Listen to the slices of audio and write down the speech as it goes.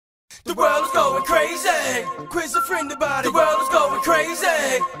The world is going crazy. Quiz a friend about it. The world is going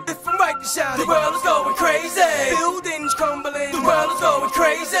crazy. If I'm right to shout it. The world is going crazy. Buildings crumbling. The world is going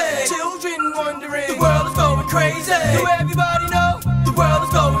crazy. Children wondering. The world is going crazy. Do everybody know? The world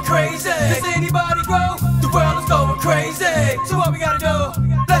is going crazy. Does anybody grow? The world is going crazy. So what we gotta do?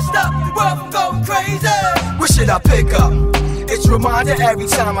 Let's stop the world from going crazy. What should I pick up? It's a reminder every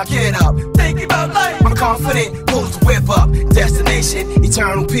time I get up. Thinking about life, I'm confident, pulls the whip up. Destination,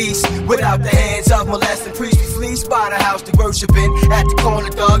 eternal peace. Without the hands of molesting priests, we fleeced by the house they worshiping. At the corner,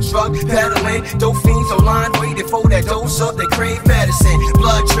 thugs, drug peddling. Dope fiends online waiting for that dose up. They crave medicine,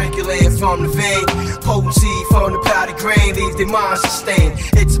 blood trickling from the vein. Potency from the powdered grain leaves their minds sustained.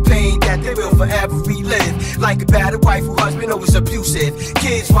 It's a pain that they will forever relive. Like a battered wife who husband always abusive.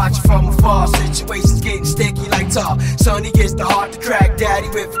 Kids watching from afar, situations getting sticky like tar. Sonny gets the heart to crack, daddy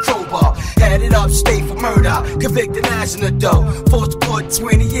with a crowbar. Headed upstate for murder, convicted as an adult. Forced to put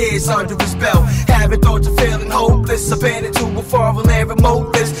 20 years under his belt. Having thoughts of feeling hopeless, abandoned to a foreign land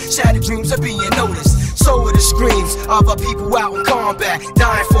remoteless. Shattered dreams of being noticed. So are the screams of our people out in combat,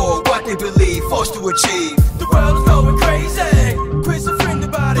 dying for what they believe, forced to achieve. The world is going crazy. Quiz a friend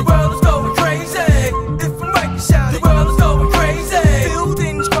about it. The world is going crazy. If I'm right to shout it. The world is going crazy.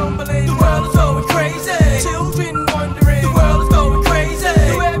 Buildings crumbling. The world is going crazy. Children wondering. The world is going crazy.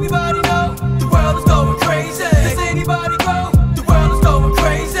 Do everybody know? The world is going crazy. Does anybody grow? The world is going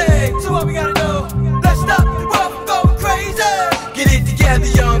crazy. So what we gotta do? Let's stop the world from going crazy. Get it together,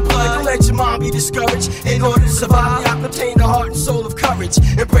 young blood. Don't let your mind be discouraged. In order to survive, you have to obtain the heart and soul of courage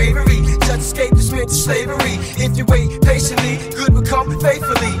and bravery. Just escape this mental slavery. If you wait patiently, good will come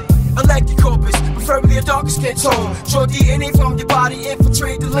faithfully. Elect your corpus, preferably a darker skin tone. Draw DNA from your body,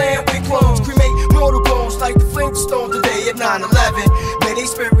 infiltrate the land with clones. Cremate mortal bones like the Flintstones today at 9/11. May they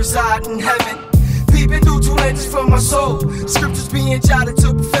spirit reside in heaven. Peeping through two lenses from my soul. Scriptures being jotted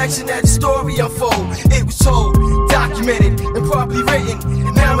to perfection as the story unfold. It was told, documented, and properly written.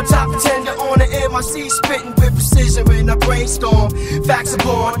 And now I'm a top contender on the MIC, spitting with precision when I brainstorm. Facts are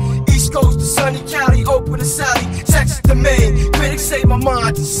born. East Coast to sunny Cali, Oakland to Sally, Texas to Maine. Critics say my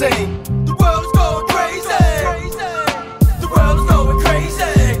mind's insane. The world is going crazy. The world is going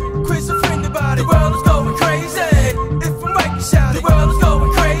crazy. Quiz a friend about it. The world is going crazy. If I'm right to shout it. The world is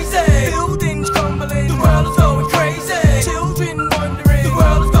going crazy. Buildings crumbling. The world is going crazy. Children wondering. The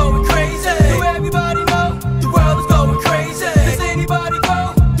world is going crazy. Do everybody know? The world is going crazy. Does anybody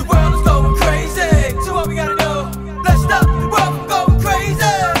grow? The world is going crazy. So what we gotta do? Let's stop the world from going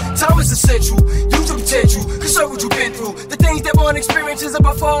crazy. Time is essential. Use your potential. Conserve what you've been through. The things that one experiences are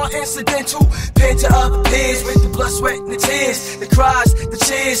by far incidental. Pen to other peers with the blood, sweat, and the tears. The cries, the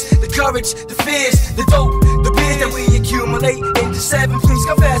cheers, the courage, the fears, the dope, the beers that we accumulate into 7. Please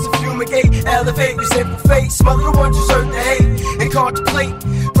come fast and fumigate. Elevate your simple fate. Smother the ones who deserve the hate and contemplate.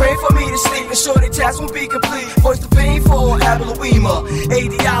 Pray for me to sleep, ensure the task won't be complete. Voice the painful, Abilawima,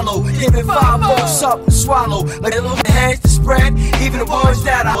 Adialo, giving 5 more something to swallow. Like little hands to spread, even the ones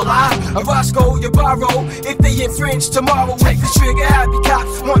that I lie. A Roscoe, you borrow. If they infringe tomorrow, take the trigger, happy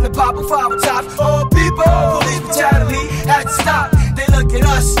cops. Want to pop a 5 tops. All people, police brutality had to stop. They look at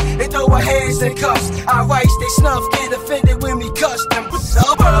us and throw our hands in cuffs. Our rights, they snuff, get offended when we cuss them.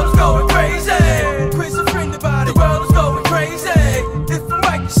 The world is going crazy. Quiz a friend about it. The world is going crazy. If I'm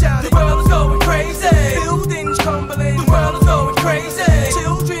right to shout it. The world is going crazy. Buildings crumbling. The world is going crazy.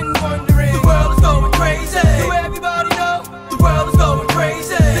 Children wondering. The world is going crazy. Do everybody know? The world is going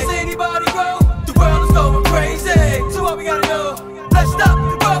crazy. Does anybody grow? The world is going crazy. So what we gotta do? Let's stop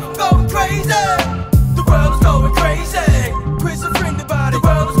the world from going crazy. The world is going crazy. Quiz a friend about it. The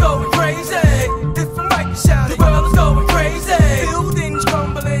world is going crazy. If I'm right to shout it. The world is going crazy. Buildings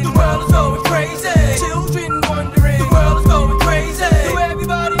crumbling. The world is going crazy. Children wondering. The world is going crazy. Do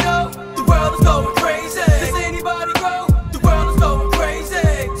everybody know? The world is going crazy. Does anybody grow? The world is going crazy.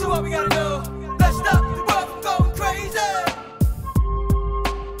 So what we gotta do? Let's stop the world from going crazy.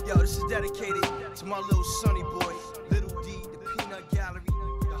 Yo, this is dedicated to my little sonny boy.